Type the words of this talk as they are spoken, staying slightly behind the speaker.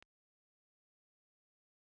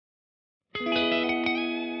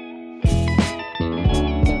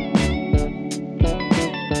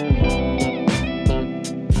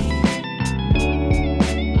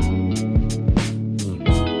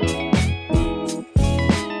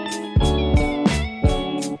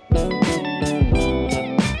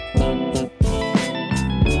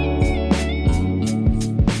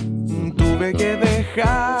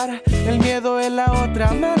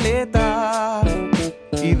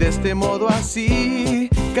de este modo así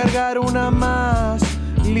cargar una más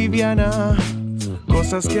liviana.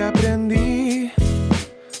 Cosas que aprendí,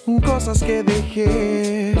 cosas que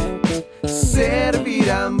dejé,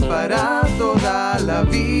 servirán para toda la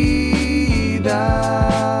vida.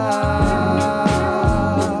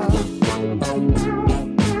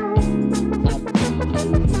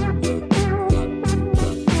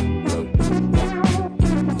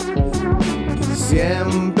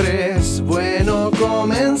 Siempre es bueno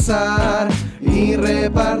comenzar y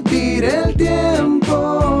repartir el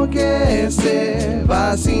tiempo que se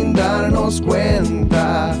va sin darnos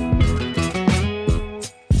cuenta.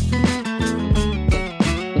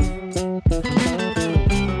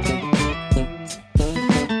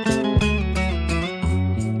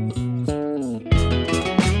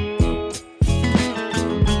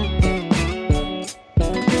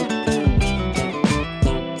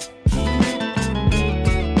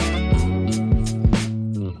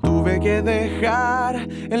 Que dejar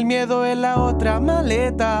el miedo en la otra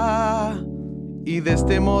maleta y de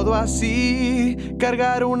este modo así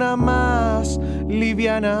cargar una más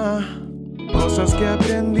liviana. Cosas que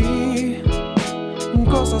aprendí,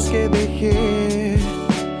 cosas que dejé,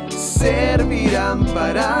 servirán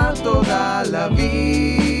para toda la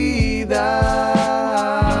vida.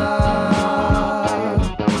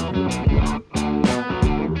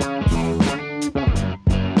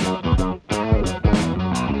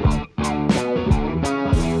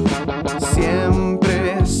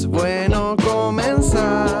 Siempre es bueno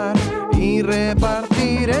comenzar y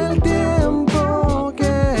repartir el tiempo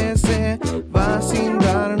que se va sin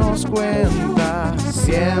darnos cuenta.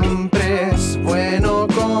 Siempre es bueno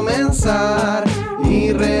comenzar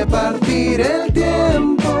y repartir el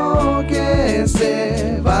tiempo que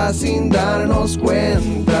se va sin darnos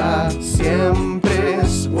cuenta. Siempre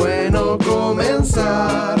es bueno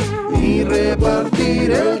comenzar y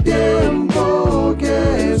repartir el tiempo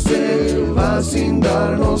que se va sin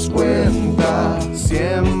darnos cuenta.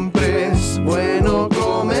 Siempre es bueno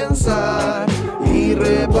comenzar y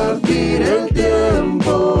repartir